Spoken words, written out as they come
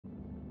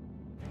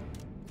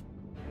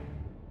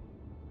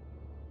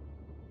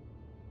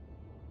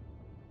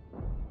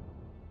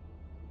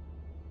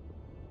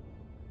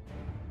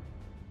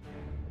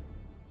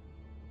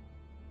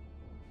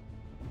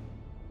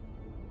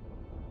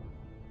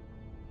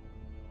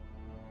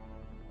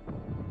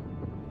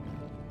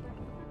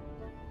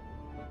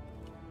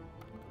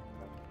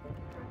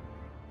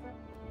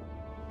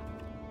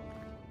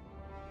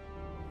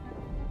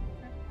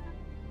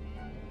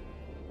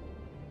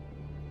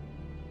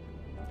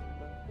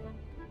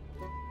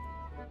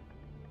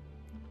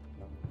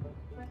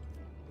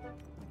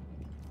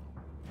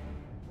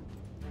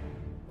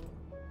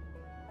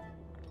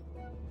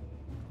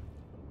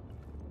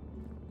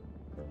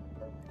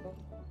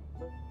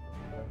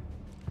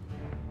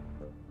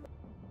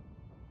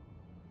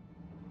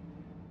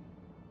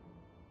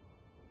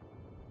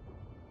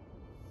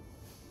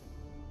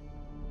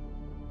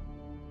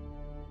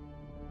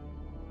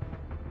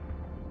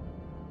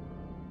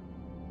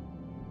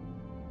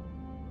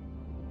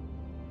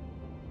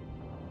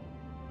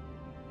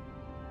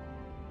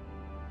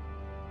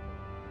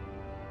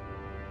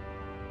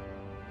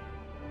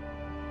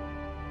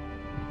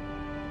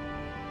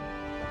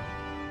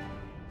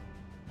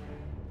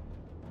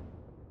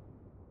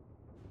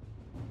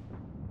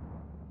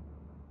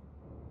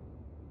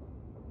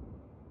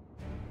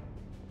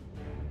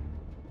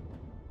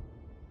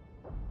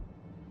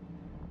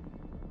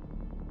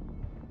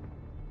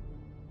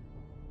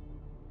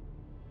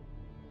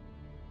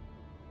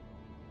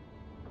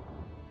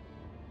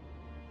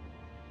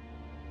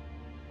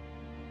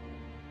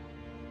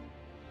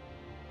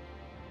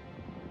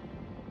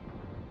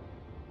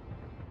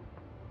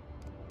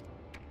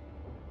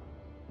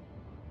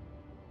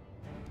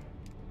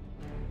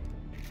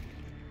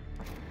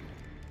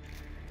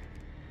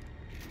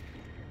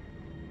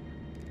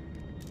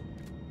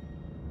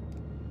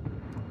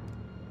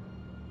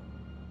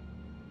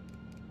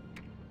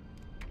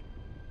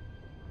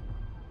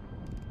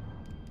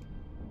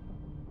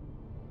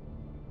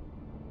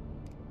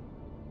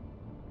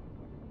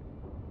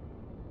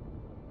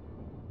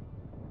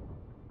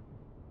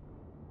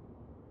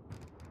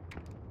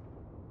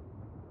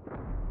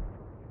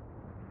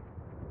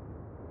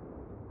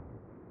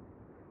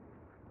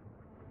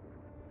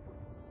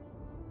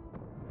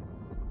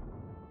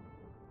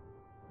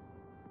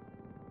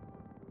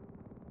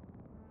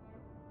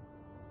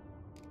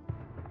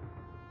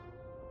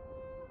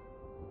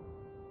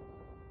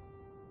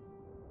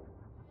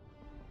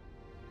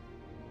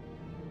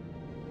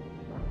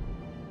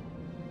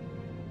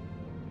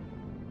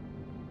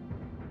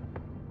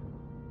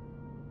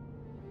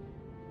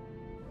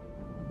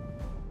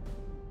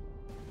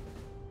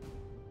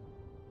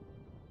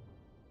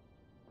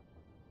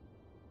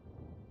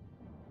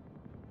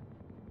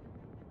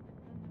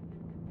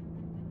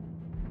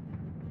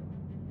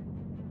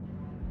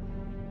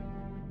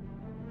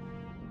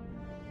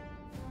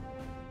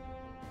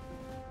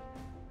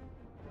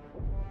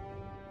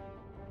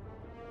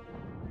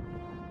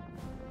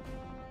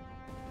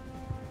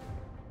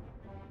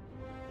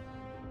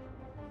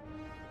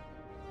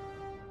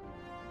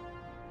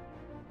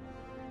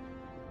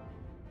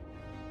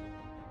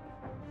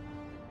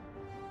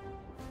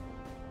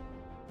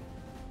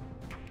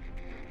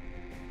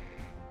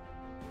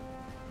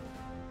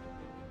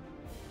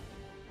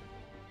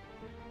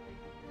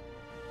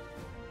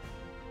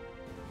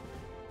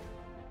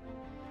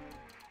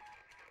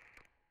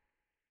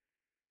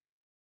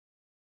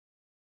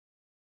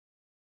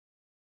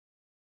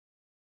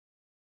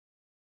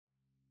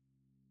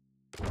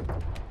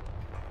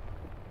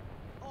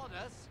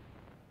Orders.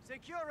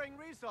 Securing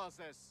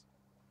resources.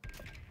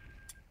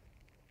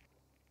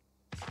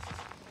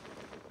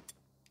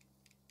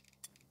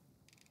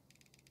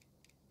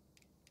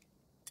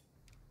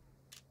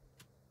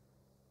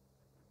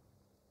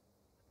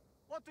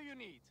 What do you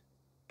need?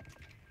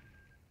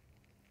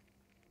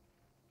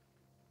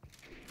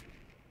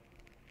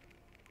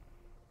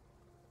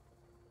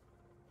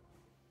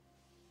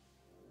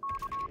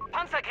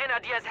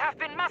 Panzergrenadiers have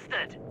been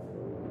mustered!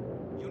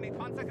 You need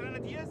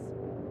Panzergrenadiers?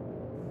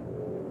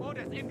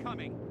 Orders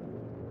incoming!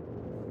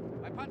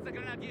 My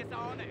Panzergrenadiers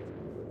are on it!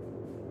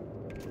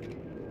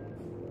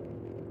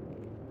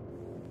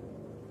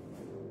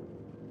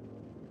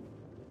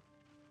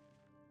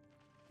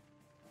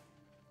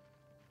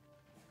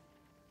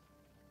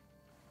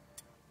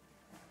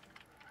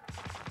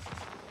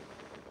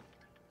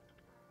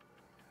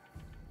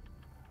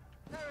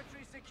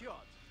 Territory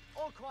secured.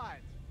 All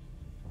quiet.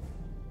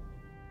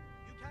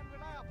 You can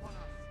rely upon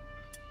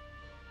us.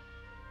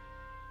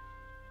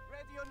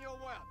 Ready on your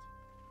word.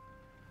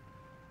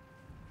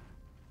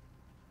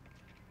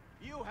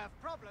 You have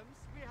problems,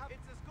 we have...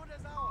 It's as good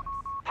as ours.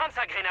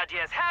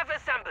 Panzergrenadiers have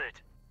assembled!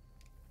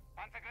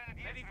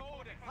 Panzergrenadiers ready for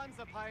orders!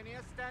 Panzer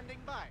pioneers standing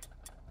by.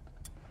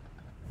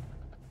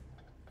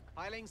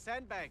 Piling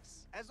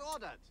sandbags, as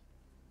ordered.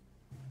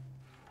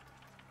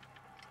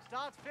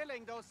 Start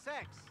filling those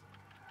sacks.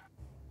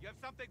 You have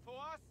something for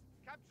us?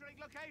 Capturing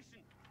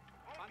location.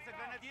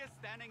 Panzergrenadiers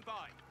standing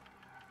by.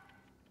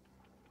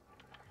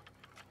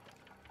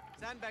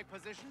 Sandbag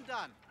position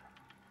done.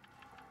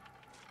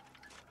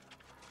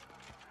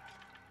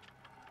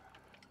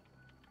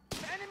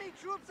 Enemy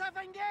troops have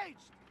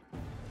engaged!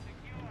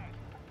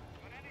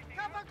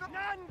 Cover!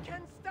 None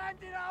can stand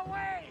in our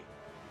way!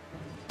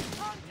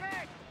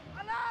 Contact!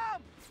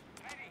 Alarm!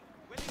 Ready.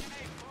 Willing and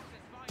aim.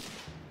 Forces fine.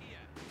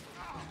 Here.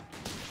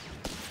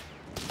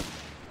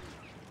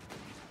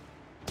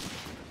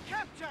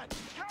 Captured!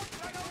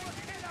 Counter over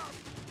killers!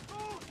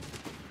 Move!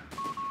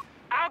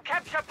 Our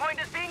capture point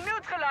is being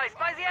neutralized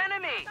by the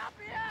enemy! Up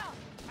here!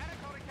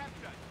 Territory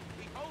captured.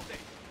 We hold it.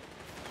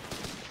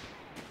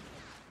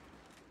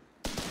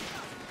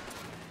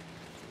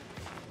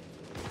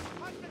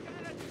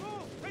 Panzergrenadiers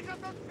move! Pick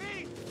up those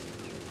feet!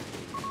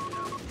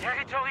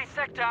 Territory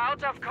sector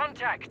out of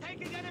contact!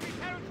 Taking enemy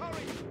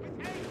territory!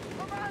 With aim!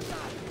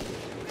 Commander!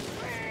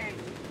 Retreat!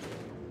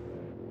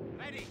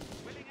 Ready.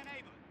 Willing and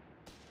able.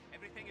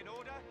 Everything in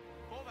order?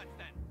 Forwards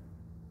then.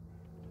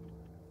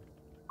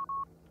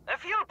 A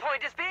fuel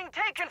point is being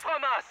taken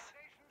from us!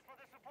 For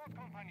the support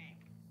company.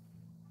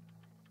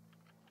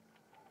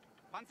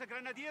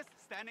 Panzergrenadiers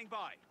standing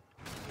by.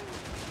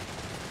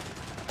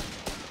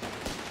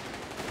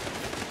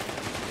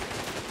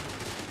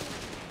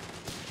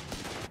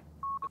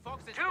 The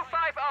Fox is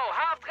 250,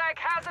 Half-Track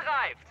has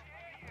arrived!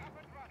 up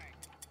and running.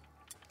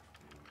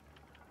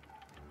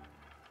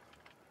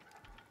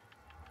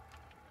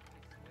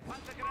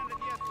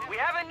 Panzergrenadiers We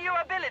have a new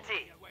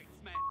ability! awaits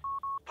men.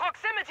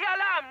 Proximity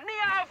alarm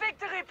near our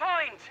victory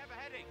point! Never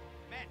heading.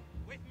 Men,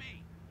 with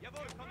me.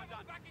 Jawohl,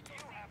 Kommandant.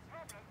 You have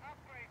problem.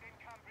 Upgrade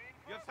incoming.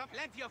 You have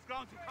plenty of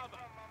ground to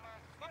cover.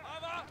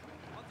 Over!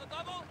 On the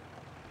double!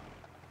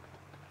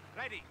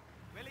 Ready.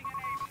 Willing and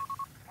able.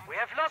 We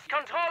have lost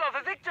control of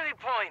a victory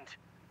point!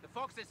 The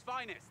Fox's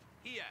finest.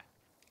 Here.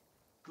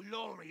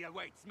 Glory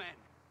awaits men.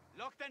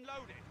 Locked and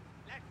loaded.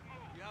 Let's move.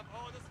 You have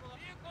orders for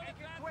Make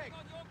it advancing quick.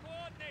 on your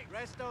coordinates!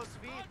 Rest those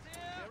feet. Front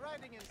here. They're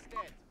riding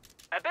instead.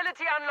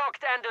 Ability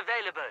unlocked and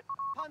available.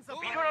 Panzer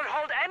We do not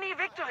hold any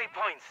victory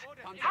points.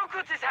 How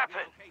could this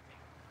happen?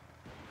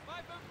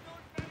 5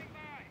 standing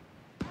by!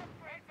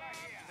 Upgrade by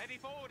here! Ready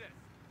for orders.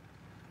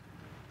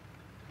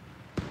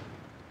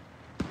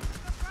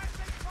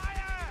 Suppressing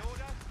fire!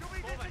 Order. Do we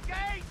Forward.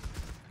 disengage?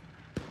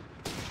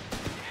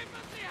 The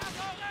infantry has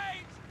no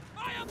range!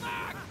 Fire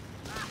back!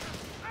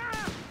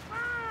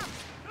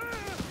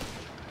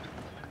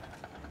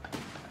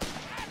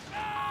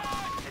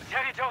 The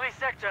territory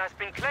sector has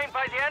been claimed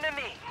by the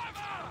enemy.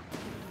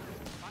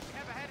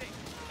 Never heading.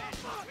 Men,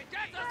 with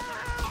Get me. us the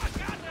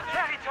fuck out of here!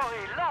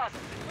 Territory lost.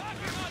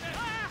 Working on it!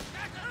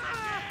 Get us in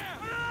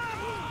here!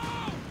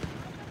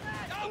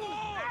 Come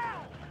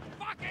on!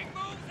 Fucking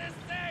move this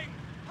thing!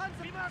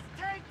 Panzer, we must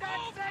take that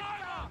Move, sector!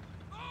 driver!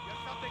 You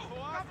have something for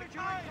us? Copy,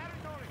 Securing Charlie.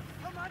 territory.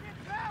 Come on,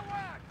 it's fair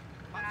work!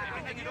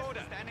 Everything in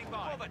order. Standing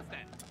by. Forwards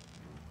then.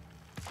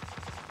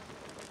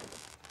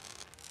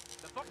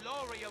 The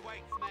glory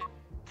awaits men.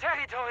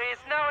 Territory is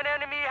now in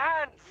enemy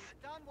hands.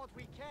 We've done what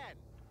we can.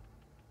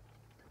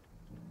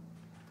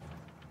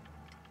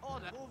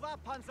 Order. Move up,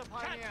 Panzer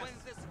pioneers. Can't win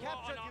this war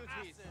Capture on our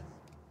duties. asses.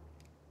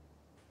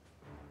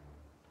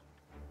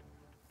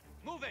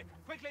 Move it.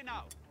 Quickly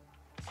now.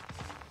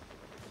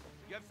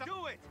 You have some...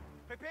 Do it.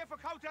 Prepare for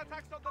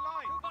counterattacks on the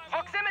line.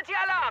 Proximity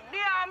alarm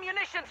near our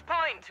munitions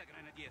point.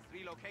 Grenadiers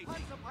relocating.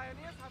 Panzer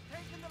pioneers have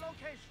taken the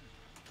location.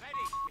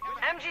 Ready. We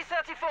have a...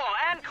 MG-34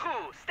 and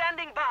crew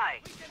standing by.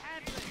 We can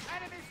handle it.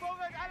 Enemy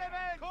forward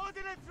element.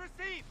 Coordinates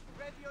received.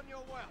 Ready on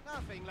your word.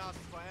 Nothing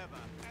lasts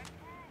forever.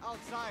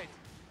 Outside.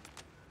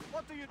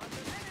 What do you do?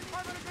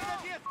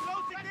 Grenadiers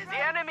closing this.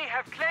 The enemy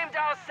have claimed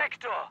our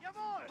sector.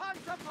 Jawohl!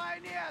 Panzer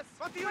Pioneers!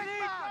 What do you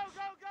need?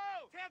 Go,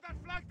 go! Tear that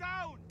flag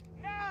down!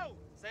 Now!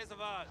 Say so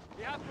far.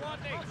 We have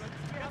coordinates.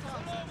 We have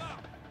all over.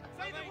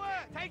 Say the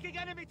word! Taking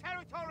enemy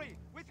territory!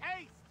 With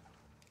haste!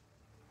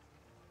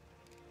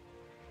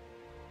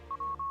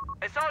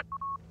 Assault.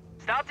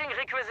 Starting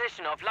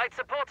requisition of light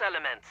support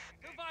elements.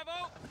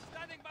 250,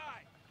 standing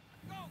by.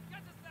 Go,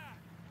 get us there.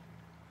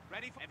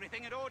 Ready for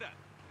everything in order.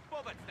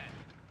 Forward then.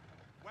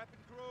 Weapon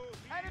crew.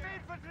 Enemy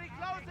infantry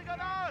closing on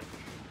us!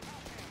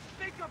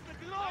 Think of the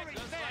glory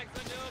Just then! like the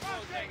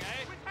Nürburgring thing,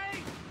 eh? With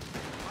haste!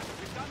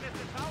 We've done this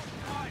 1,000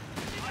 times.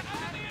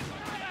 Enemy is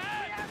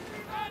ahead!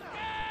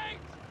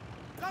 Engage!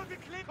 Load and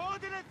clear.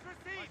 Coordinates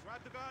received.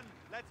 Grab the gun.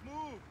 Let's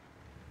move.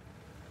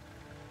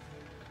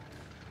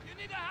 You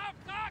need a half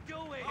track!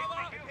 Do it.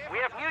 Over.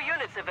 We have new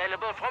units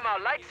available from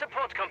our light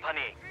support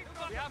company.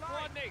 We have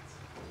coordinates.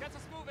 Get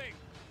us moving.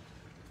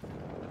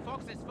 The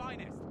Fox's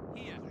finest.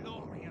 Here,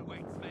 glory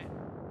awaits, men.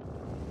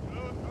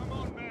 Oh, come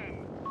on,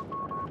 men.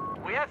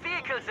 We have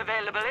vehicles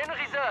available in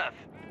reserve.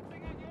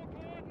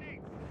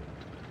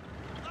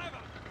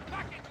 Driver,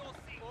 back in your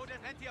seat. Order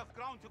plenty of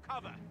ground to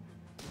cover.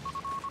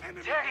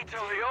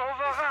 Territory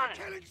overrun.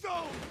 Killing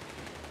zone.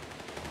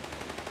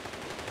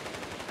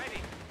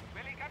 Ready.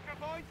 Willing capture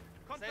point?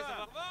 Say so Confirm.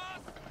 far.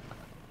 Was?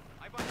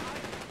 I want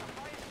eyes on the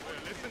highest.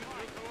 Listen to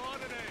your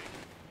coordinate.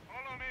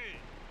 Follow me.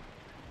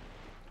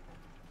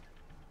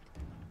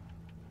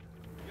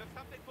 You have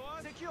something for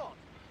us? Secure!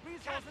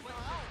 Resources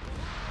are out!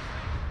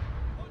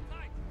 Hold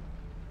tight.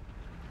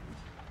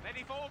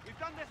 Ready for? We've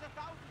done this 1,000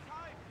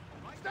 times.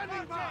 Right.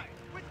 Standing by.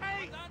 With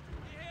haste. Stand,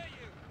 we hear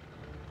you.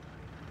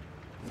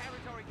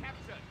 Territory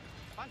captured.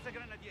 Panzer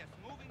Grenadiers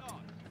moving on.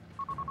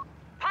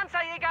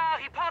 Panzerjäger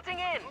reporting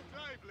in.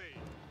 Lively.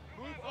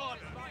 Move on.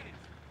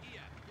 Finest.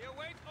 Here. We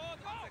await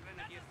orders. Panzer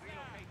Grenadiers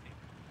relocating.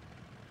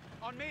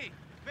 On me.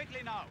 Quickly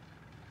now.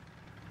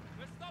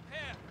 We'll stop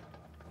here.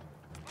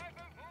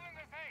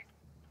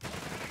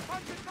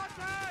 Punches,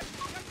 punches!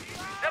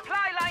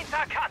 Supply lines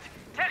are cut.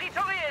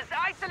 Territory is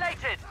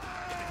isolated.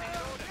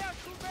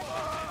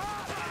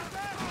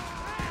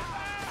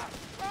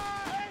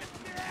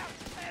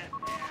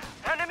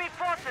 Enemy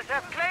forces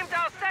have claimed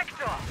our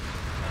sector.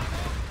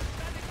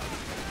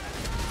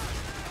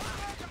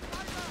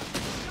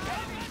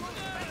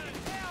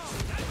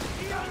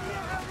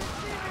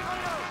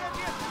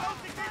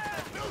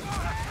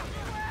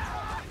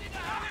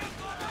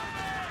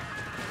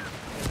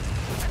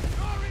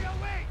 Glory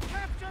away!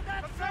 Capture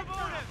that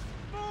sector!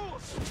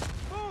 Move!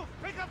 Move!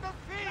 Pick up the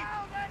feet!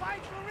 Now then,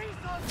 vital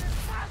resources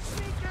must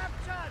be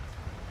captured!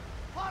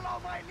 Follow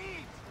my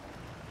lead!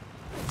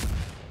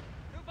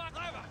 Super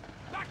driver,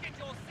 back in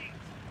your seat.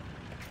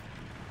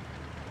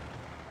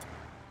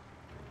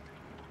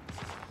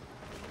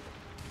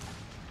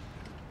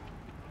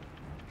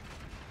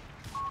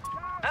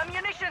 A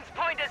munitions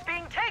point is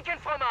being taken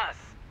from us.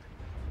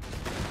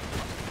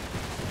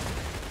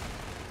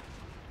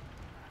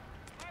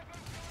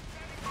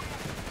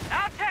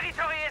 Our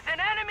territory is in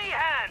enemy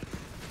hands.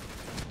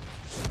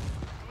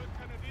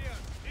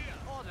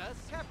 Orders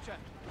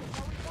captured.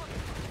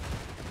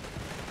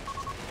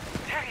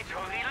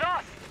 Territory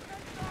lost.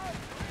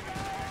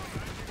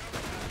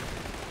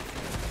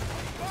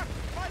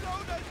 My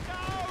loader's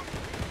down!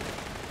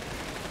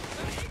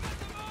 The Eagles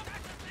are more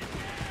active in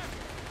here.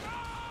 Go!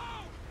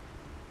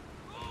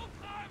 Move,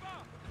 driver!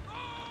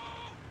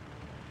 Move!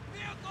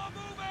 Vehicle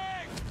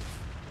moving!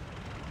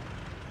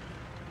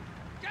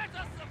 Get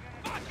us the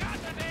fuck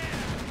out of here!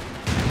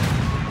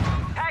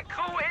 Pack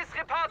crew is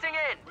reporting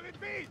in. Will it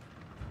be?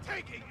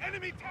 Taking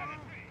enemy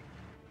territory!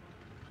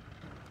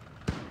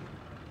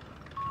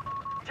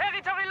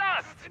 Territory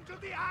lost. Into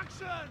the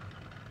action!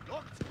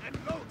 Locked and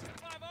loaded! 50,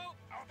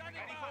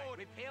 standing by.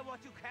 Repair what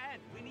you can.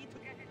 We need to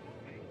get it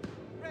moving.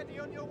 Ready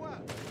on your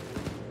work.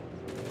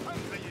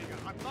 Panzerjäger,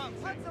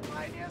 advancing! Panzer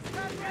Pioneers,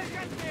 stand ready!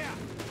 Get there!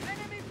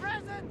 Enemy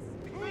presence!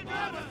 Move We on!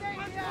 never stay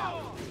Let's here!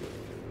 go!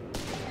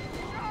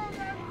 Show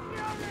them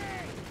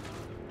fury!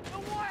 The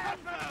wire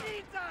Confirm.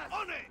 needs us!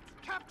 On it!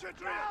 Capture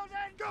drill! Down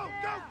and Go,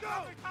 clear. go, go!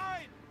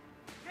 Time!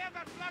 Tear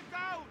that flag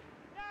down!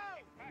 Now!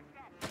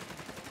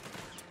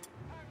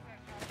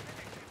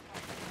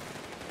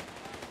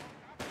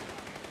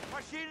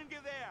 Machine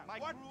Gewehr!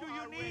 What do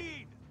you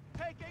need?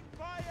 Taking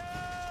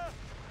fire!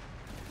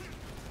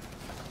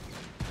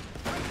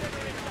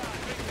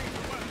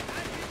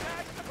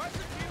 Anti-tank!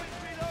 Weapon team is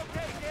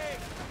relocating!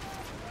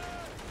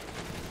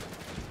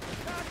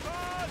 Stand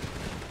on!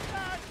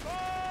 Stand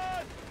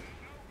on!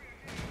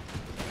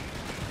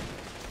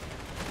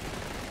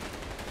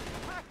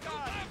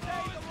 Hacker!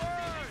 Say the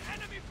word!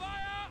 Enemy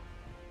fire!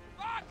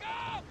 Back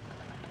up!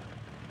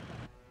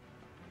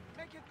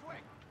 Make it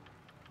quick!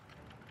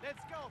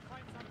 Let's go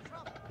find some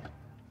trouble!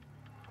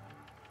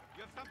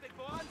 You have something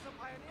for us? Panzer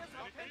Pioneers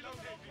are taking the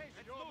location!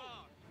 Let's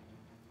move!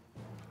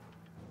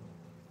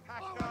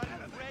 Hacker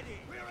is ready!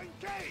 We're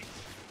engaged!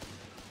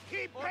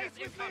 Keep pace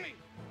with me!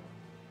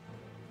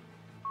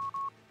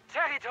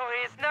 Territory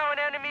is now in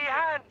enemy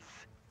hands.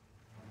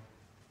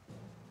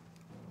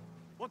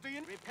 What do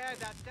you... Repair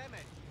that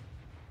damage.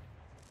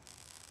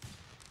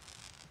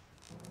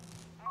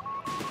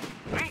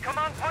 Three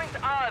command points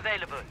are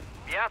available.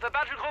 We have the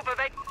battle group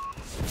awake.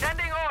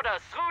 Sending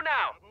orders through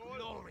now.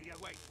 Glory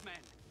awaits,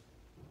 men.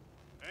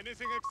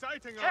 Anything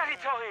exciting out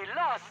Territory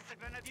lost. there?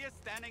 Grenadiers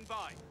standing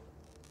by.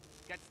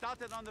 Get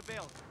started on the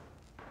build.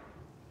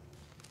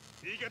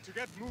 Eager to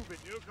get moving.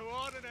 You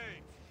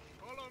coordinate.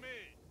 Follow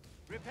me.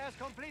 Repairs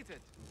completed.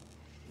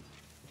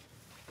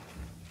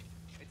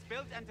 It's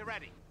built and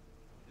ready.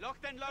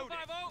 Locked and loaded.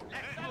 250,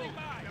 Let's standing move.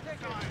 by.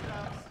 Take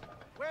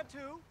it, Where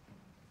to?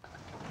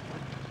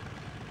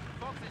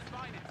 Fox's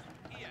finest.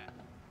 Here.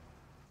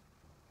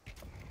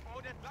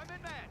 Ordered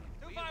London man.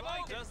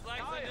 250, just like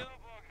we do.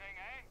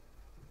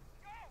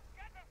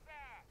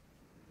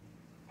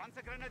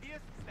 Panzer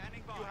Grenadiers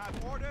standing by. You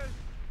have orders.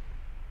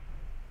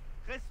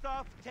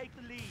 Christoph, take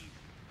the lead.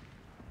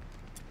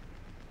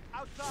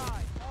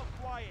 Outside, all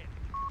quiet.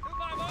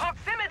 250.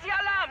 Proximity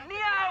alarm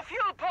near our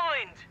fuel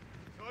point.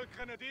 Soll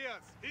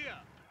Grenadiers, here.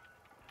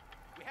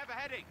 We have a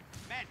heading.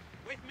 Men,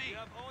 with me.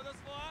 You have orders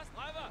for us?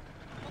 Driver,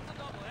 what's the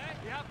double, eh?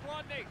 We have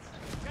coordinates.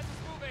 Get us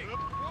moving.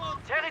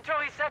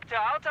 Territory sector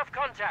out of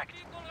contact.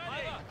 Vehicle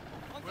ready. Driver,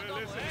 what's the We're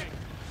double, listening.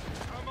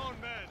 eh? Come on,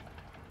 men.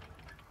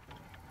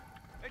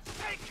 It's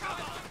take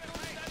cover.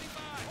 Standing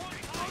by.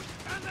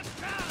 And the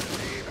town!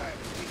 Leave it!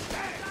 He's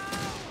dead!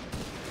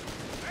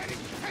 Let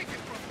him take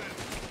it from them!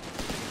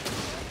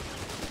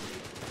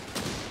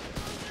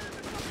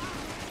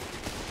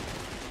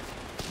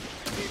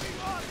 Keeping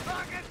on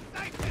target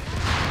sighted!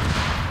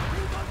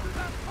 Move on to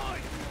that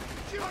point!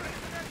 Secure it!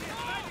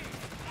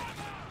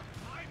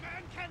 My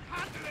men can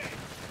handle it!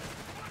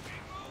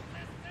 Fucking move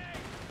this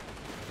thing.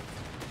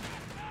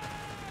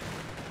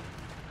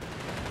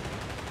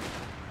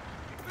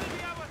 It will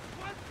be ours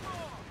once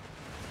more!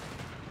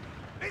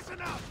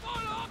 Listen up!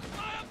 Full on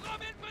fire from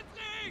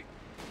infantry.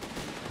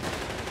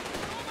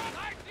 Roman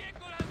light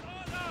vehicle has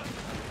orders.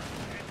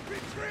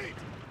 Retreat!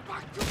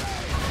 Back to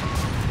base!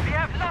 We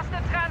have lost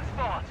the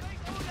transport.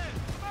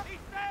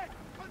 He's dead!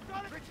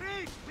 Control it!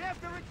 Retreat! We have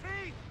to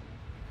retreat!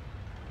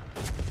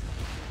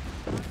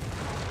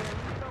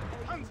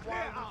 Guns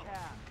clear out!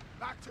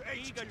 Back to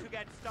HQ! Eager to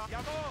get started.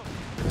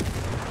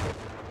 Jawohl.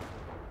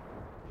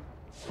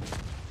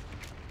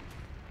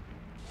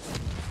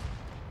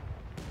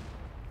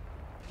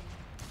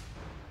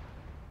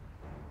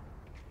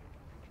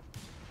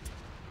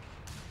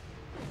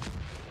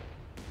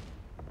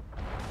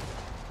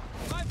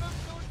 My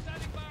platoon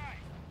standing by.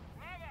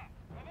 Driver,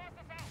 reverse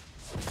us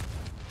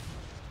out.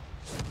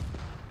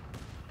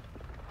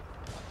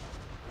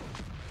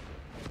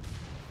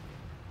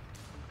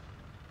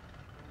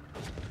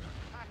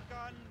 Pack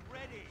gun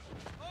ready.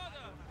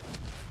 Order.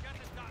 Get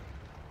it done.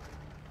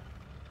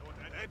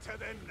 Better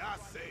than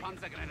nothing!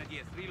 Panzer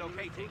Grenadiers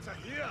relocating. Troops are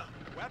here!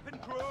 Weapon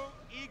crew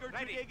eager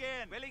to dig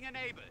in. Willing and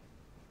able.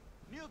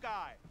 New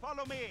guy,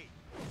 follow me.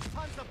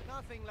 Panzer,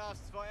 nothing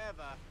lasts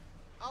forever.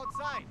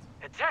 Outside.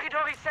 The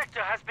territory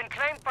sector has been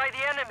claimed by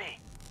the enemy.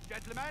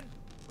 Gentlemen,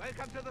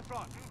 welcome to the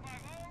front.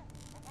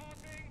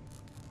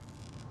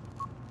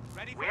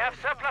 Ready for We have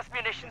surplus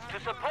munitions to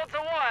support the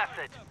war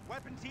effort.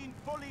 weapon team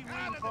fully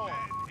Out of the reinforced.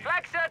 bed.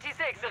 Flag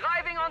 36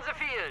 arriving on the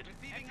field.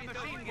 Receiving a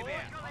machine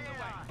gewehr on the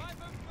way. My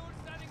platoon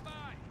standing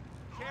by.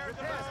 Share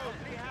the vessel.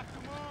 We have to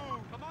move.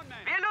 Come on,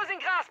 man. We're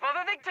losing grasp of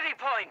the victory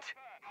point.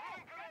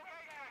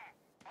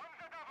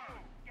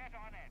 Get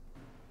on it.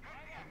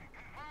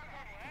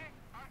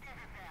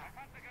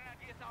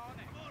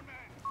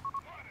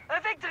 A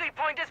victory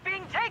point is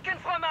being taken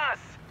from us.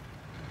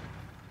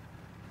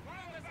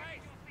 Follow this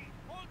haste.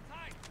 Hold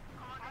tight.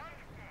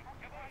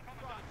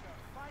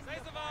 Say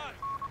the word.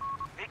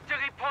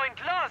 Victory point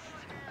lost.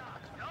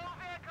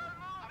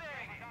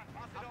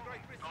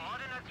 Upgrade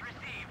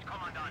received.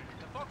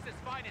 The Fox's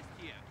finest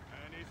here.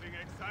 Anything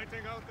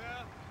exciting out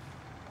there?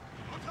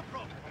 Not a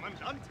problem,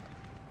 Commandant.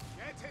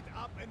 Get it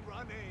up and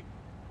running.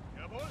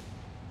 Jawohl.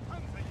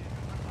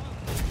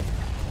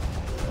 Panzerjäger.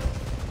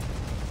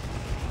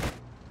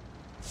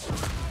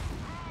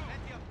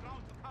 Plenty of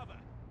ground to cover.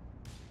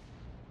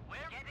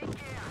 We're getting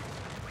gear.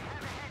 We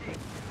have a heading.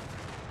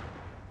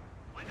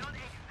 We're not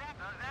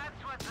exactly.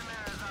 That's what the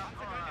mayor's up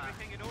for.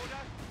 Everything in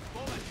order?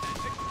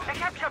 Forward, A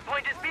capture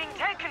point is being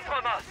taken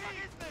from us.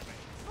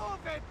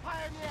 Move it,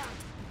 pioneers!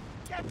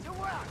 Get to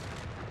work!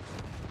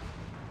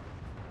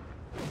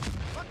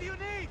 What do you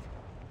need?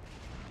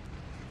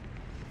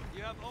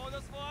 You have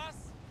orders for us?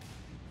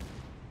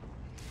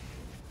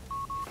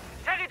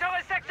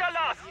 Territory sector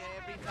lost. here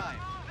every time.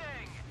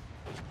 Moving.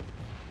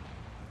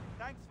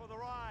 Thanks for the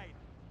ride.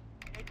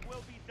 It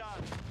will be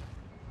done.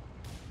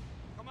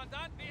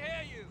 Commandant, we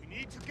hear you. We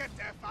need to get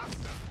there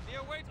faster. We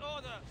await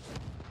order.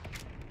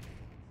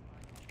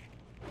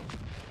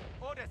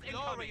 Orders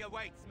incoming.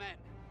 awaits, men.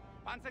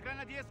 Panzer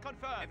Grenadiers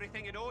confirmed.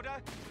 Everything in order?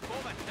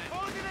 Forward, then.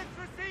 Ordnance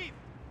received!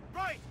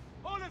 Right!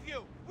 All of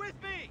you, with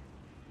me!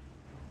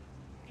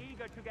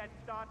 Eager to get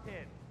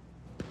started.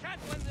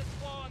 Can't win this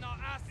war on our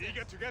asses.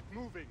 Eager to get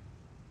moving.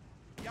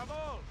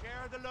 Jawohl!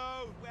 Share the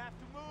load. We have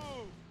to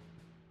move.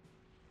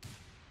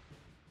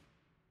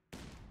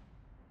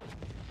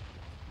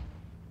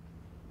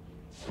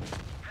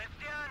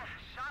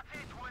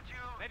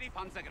 Ready,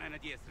 Panzer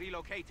Grenadiers,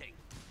 relocating.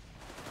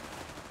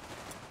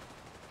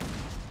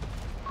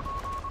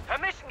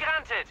 Permission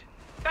granted.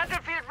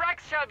 Battlefield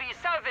wrecks shall be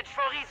salvaged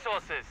for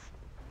resources.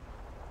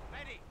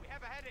 Ready, we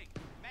have a heading.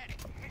 Men,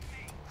 hit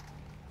me.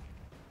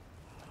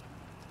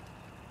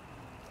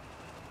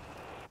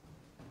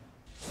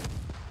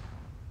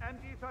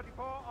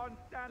 MG-34 on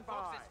standby.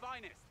 Fox's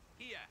finest,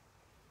 here.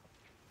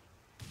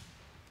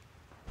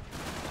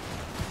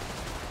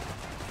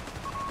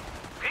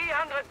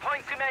 $300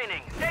 points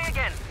remaining. Say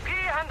again,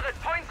 300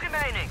 points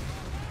remaining.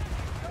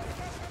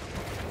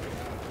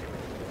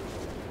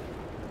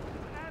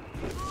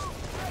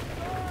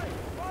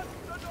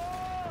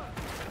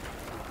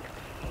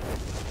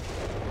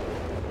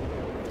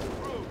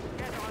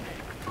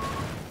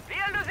 We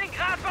are losing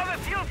grasp of a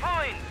fuel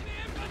point.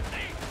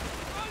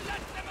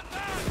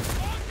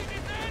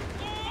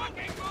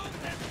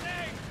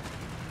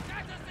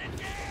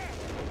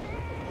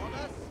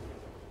 Orders?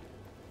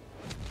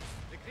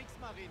 The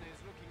Kriegsmarine is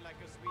looking like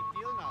a sweet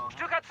deal now.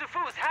 Stuttgart zu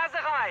Fuß has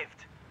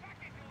arrived.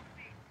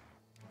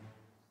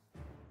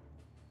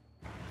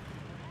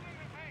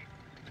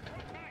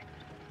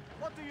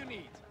 What do you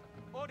need?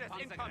 Orders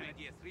incoming.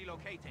 Grenadiers,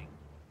 relocating.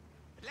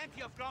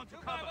 Plenty of ground to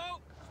cover.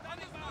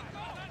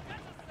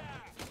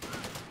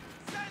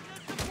 Send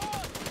us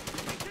support!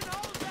 We can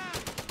hold them!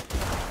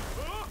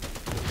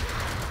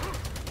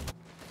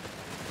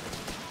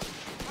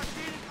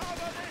 Machine,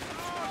 cover this!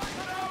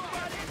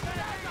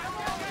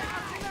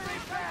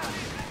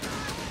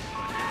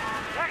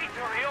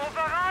 Territory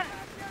overrun.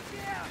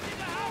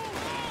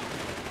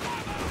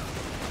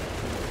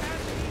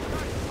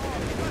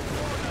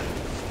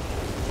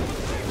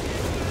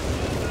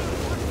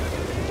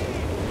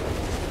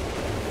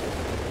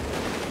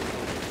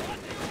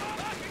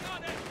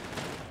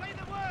 Say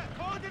the word!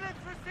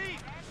 Coordinates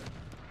received!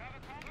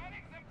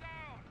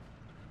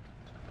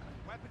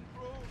 Weapon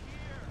crew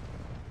here!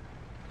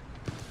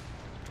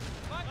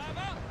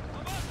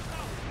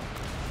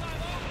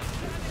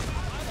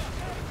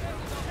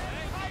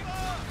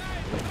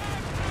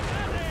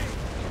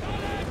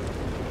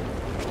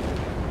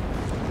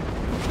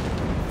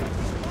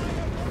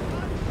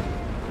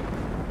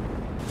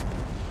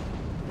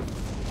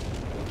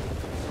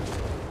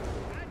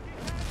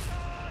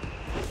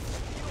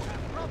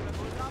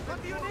 What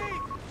do you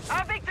need?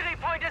 Our victory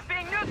point is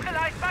being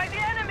neutralized by the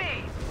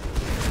enemy.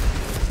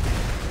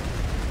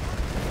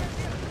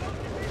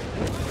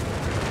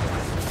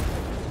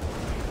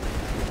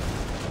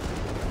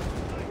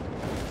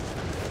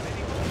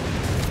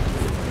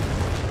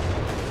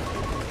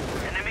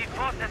 Enemy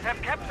forces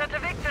have captured the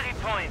victory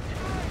point.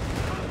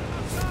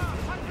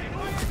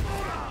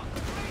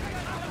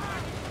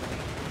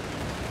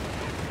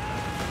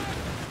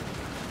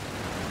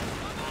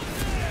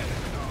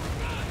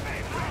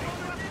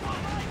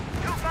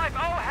 $250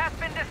 has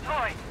been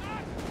destroyed.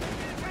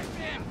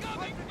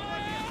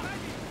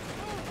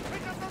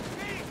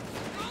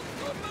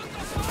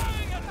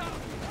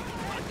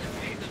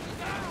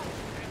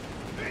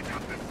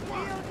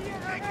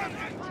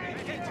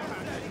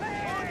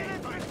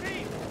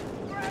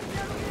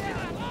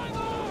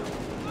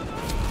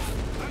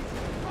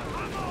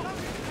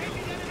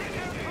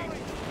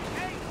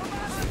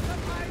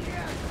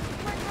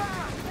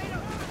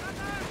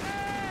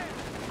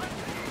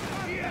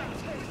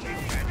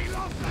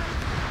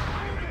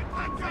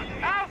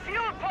 Our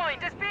fuel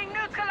point is being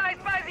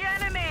neutralized by the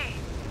enemy.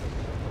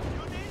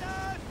 You need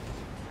us!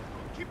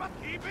 Keep up!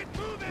 Keep it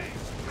moving!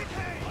 With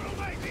me! Follow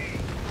my lead!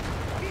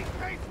 Keep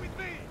pace with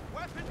me!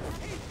 Weapon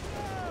repeat!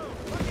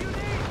 What do you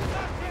need?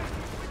 Nothing!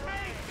 With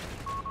me!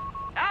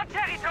 Our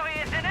territory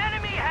is in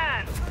enemy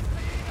hands.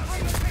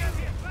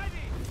 Ready!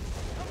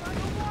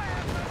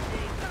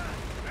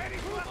 Ready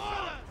for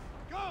orders!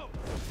 Go!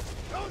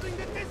 Closing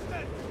the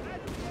distance!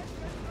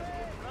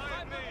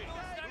 Right me!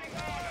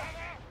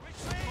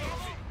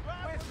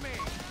 With me!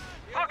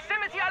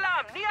 Proximity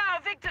alarm near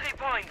our victory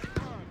point.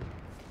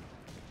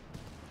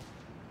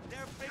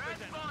 They're bigger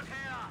than us.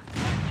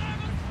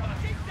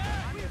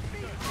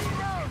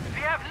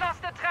 We have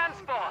lost the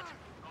transport.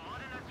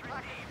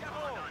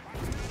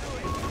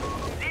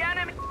 The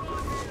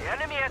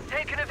enemy has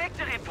taken a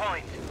victory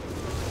point.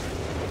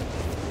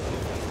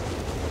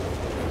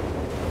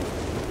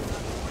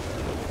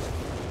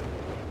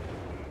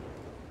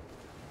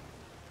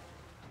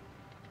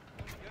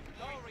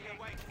 Glory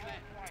awaits,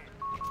 men.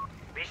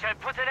 We shall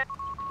put an end.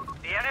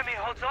 The enemy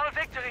holds all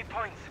victory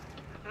points.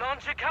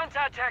 Launch a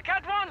counterattack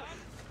at once.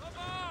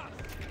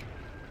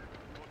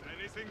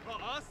 Anything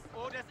for us?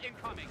 Orders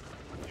incoming.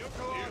 You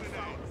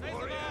coordinate.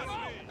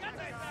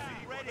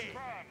 Ready!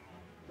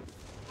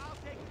 I'll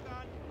take the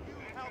gun, you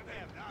help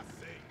him.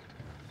 Nothing.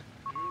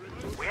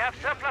 We have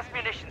surplus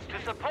munitions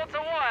to support the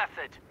war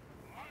effort.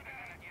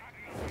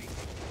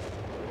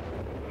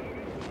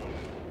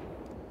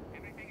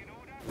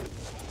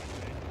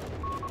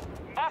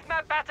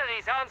 Off-map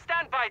batteries are on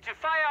standby to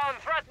fire on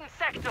threatened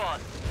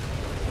sectors.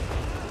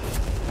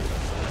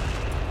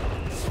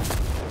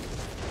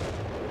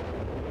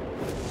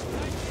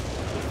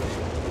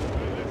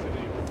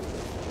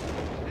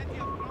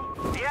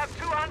 We have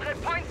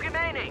 200 points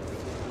remaining.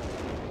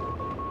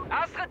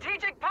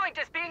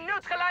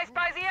 neutralized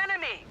by the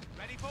enemy.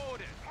 Ready for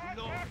orders.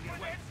 Lord, you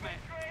waits, men.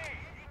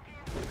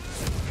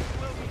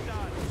 Will be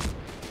done.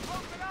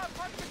 Open up,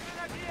 Panzer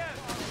Grenadiers!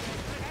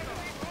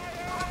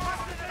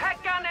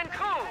 Pack gun and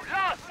crew,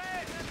 lost.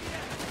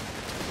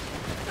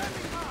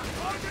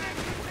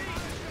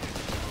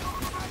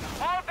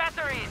 All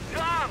batteries, to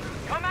arms.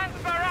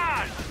 Commence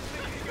barrage.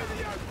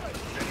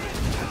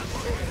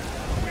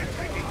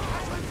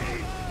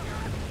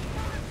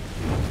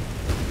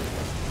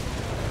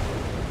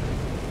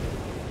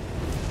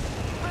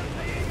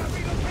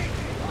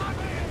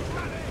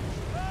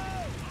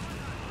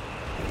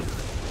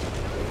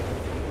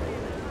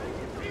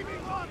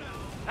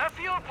 A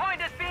fuel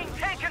point is being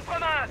taken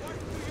from us.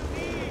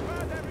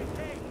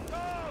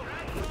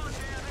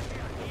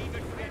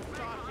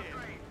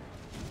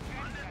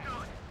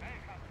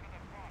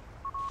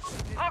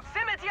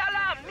 Proximity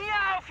alarm near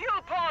our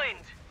fuel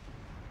point.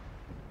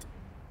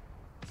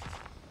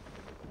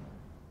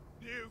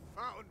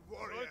 Newfound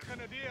warrior.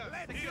 Grenadiers!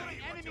 Let's see Securing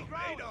what enemy you're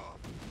ground. made of.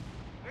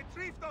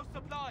 Retrieve those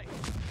supplies.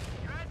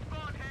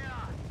 Transport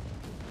here!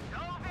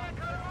 No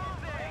vehicle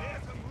moving!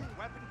 Here's a move.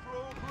 Weapon for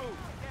all crew.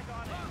 Get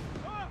on it.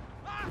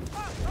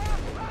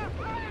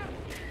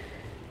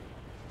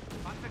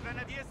 Panzer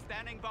Grenadiers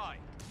standing by.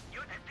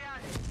 Unit down!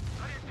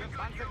 Your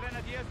Panzer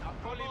Grenadiers are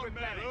fully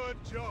replenished. Good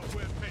job,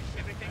 we're patient.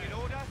 Everything in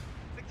order?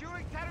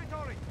 Securing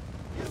territory.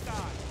 You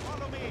guys,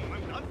 follow me.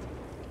 Commandant?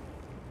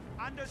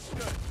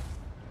 Understood.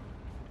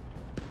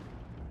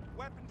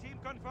 Weapon team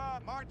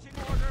confirmed. Marching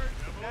orders,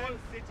 then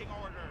sitting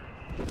orders.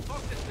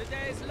 The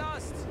day is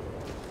lost,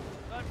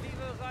 but we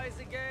will rise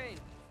again.